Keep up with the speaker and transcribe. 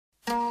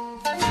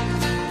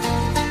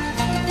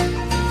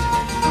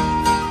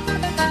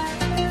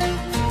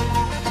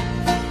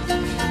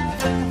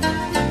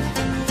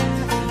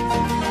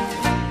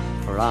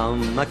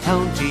From a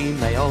county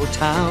Mayo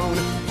town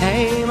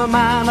came a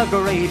man of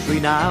great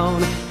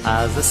renown.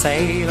 As a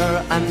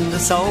sailor and a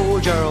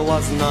soldier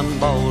was none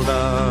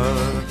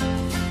bolder.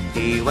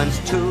 He went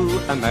to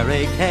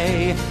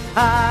America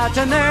at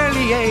an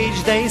early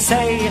age, they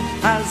say,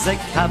 as a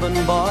cabin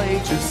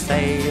boy to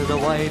sail the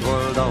wide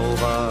world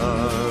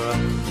over.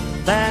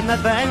 Then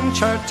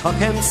adventure took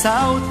him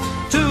south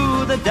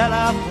to the De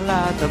La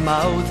Plata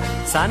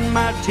mouth. San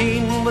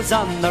Martin was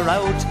on the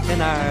route in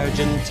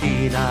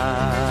Argentina.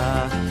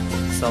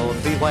 So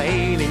 3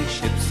 whaling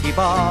ships he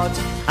bought,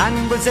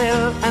 and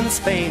Brazil and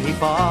Spain he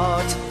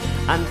fought,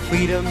 and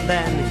freedom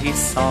then he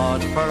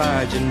sought for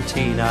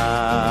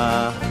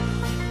Argentina.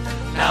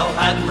 Now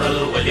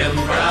Admiral William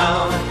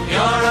Brown,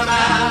 you're a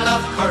man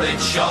of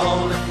courage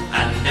shown,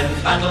 and in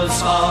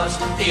battles fought,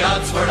 the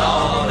odds were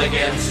all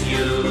against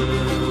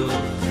you.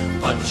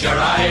 But your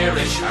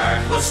Irish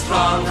heart was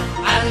strong,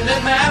 and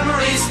in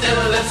memory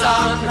still lives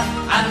on,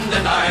 and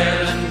in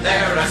Ireland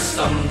there are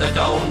some that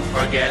don't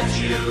forget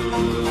you.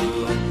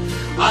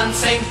 On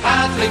St.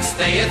 Patrick's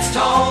Day it's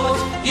told,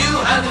 you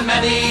had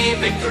many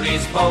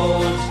victories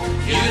bold.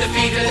 You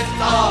defeated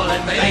all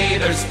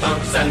invaders,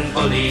 thugs and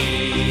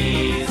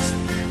bullies.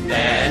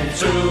 Then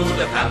through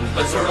the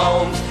pampas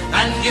roamed,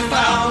 and you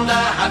found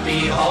a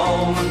happy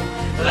home,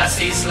 Las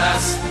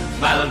Islas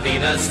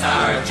Malvinas,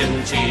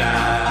 Argentina.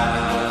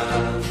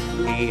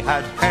 He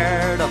had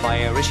heard of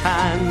Irish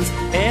hands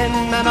in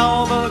a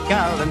noble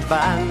gallant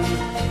band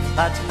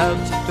that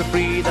helped to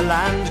free the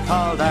land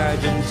called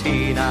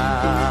Argentina.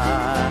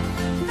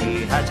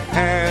 He had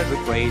heard with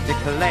great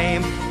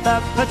acclaim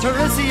the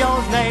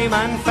Patricio's name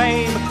and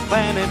fame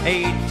when in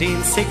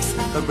 1806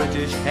 the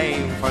British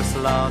came for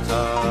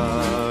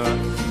slaughter.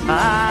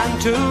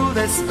 And to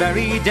this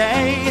very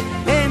day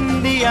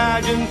in the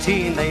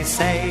Argentine they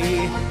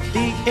say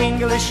the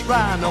English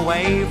ran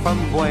away from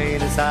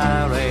Buenos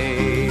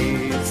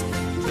Aires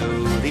to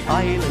the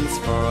islands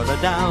further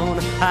down,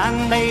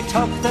 and they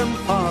took them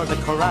for the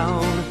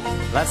crown,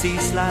 Las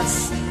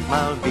Islas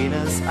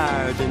Malvinas,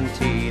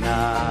 Argentina.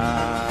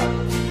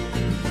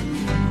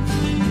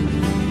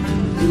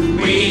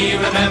 We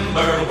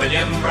remember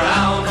William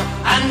Brown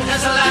and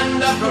his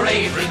land of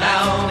great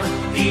renown.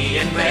 The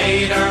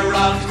invader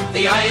robbed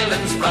the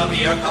islands from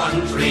your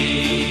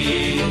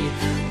country,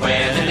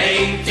 when in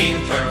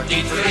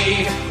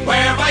 1833,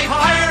 whereby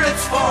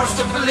pirates forced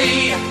to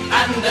flee,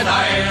 and in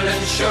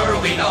Ireland sure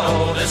we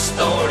know the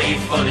story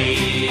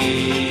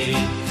fully.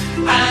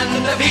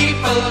 And the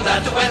people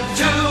that went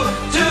to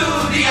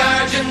the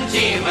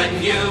Argentine when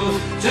you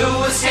to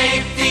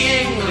escape the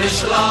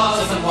English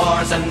laws and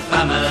wars and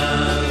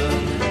famine.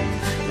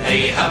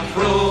 They have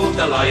proved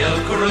a loyal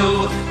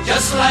crew,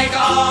 just like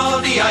all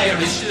the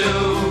Irish do.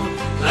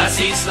 Las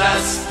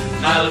Islas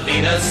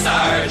Malvinas,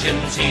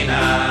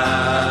 Argentina.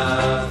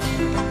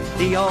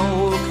 The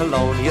old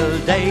colonial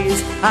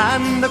days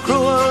and the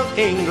cruel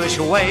English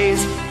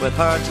ways, with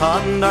our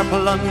thunder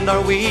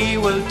plunder we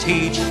will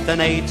teach the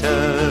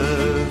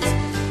natives.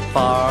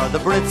 For the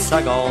Brits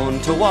are going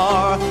to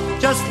war,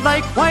 just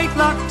like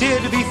Whitelock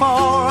did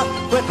before,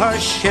 with her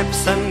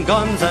ships and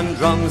guns and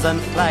drums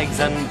and flags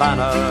and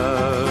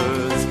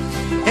banners.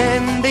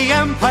 In the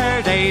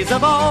Empire days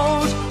of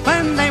old,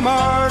 when they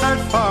murdered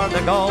for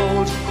the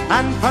gold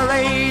and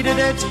paraded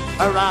it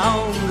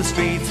around the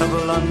streets of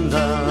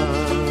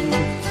London.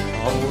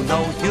 Oh,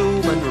 no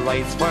human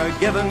rights were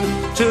given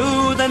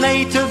to the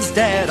natives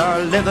dead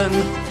or living.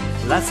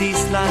 Las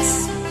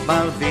Islas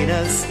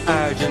Malvinas,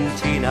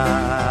 Argentina.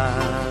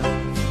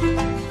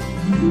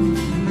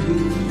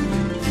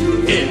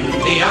 In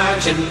the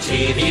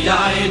Argentine he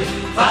died,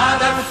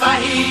 Father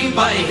Fahy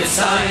by his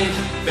side.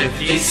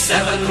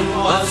 57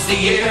 was the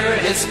year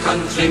his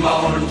country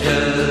mourned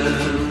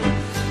him.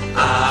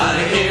 A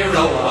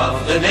hero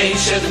of the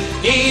nation,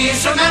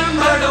 he's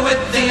remembered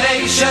with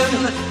elation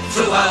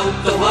throughout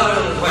the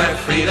world where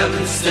freedom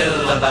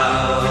still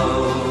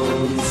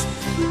abounds.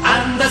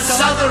 And the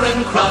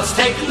Southern Cross,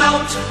 take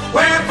note,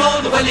 where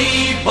bold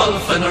Willie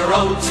Bulfin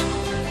wrote,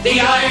 the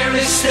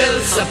Irish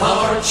still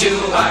support you,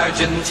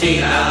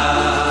 Argentina.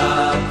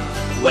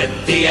 With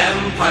the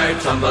empire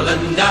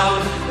tumbling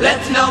down,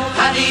 let no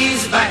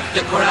paddies back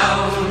the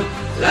crown.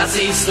 Las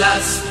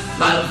Islas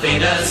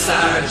Malvinas,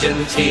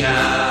 Argentina.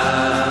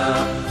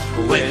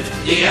 With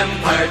the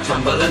empire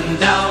tumbling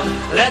down,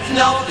 let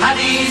no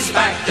paddies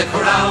back the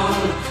crown.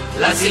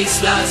 Las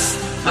Islas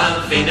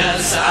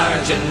Malvinas,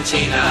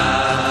 Argentina.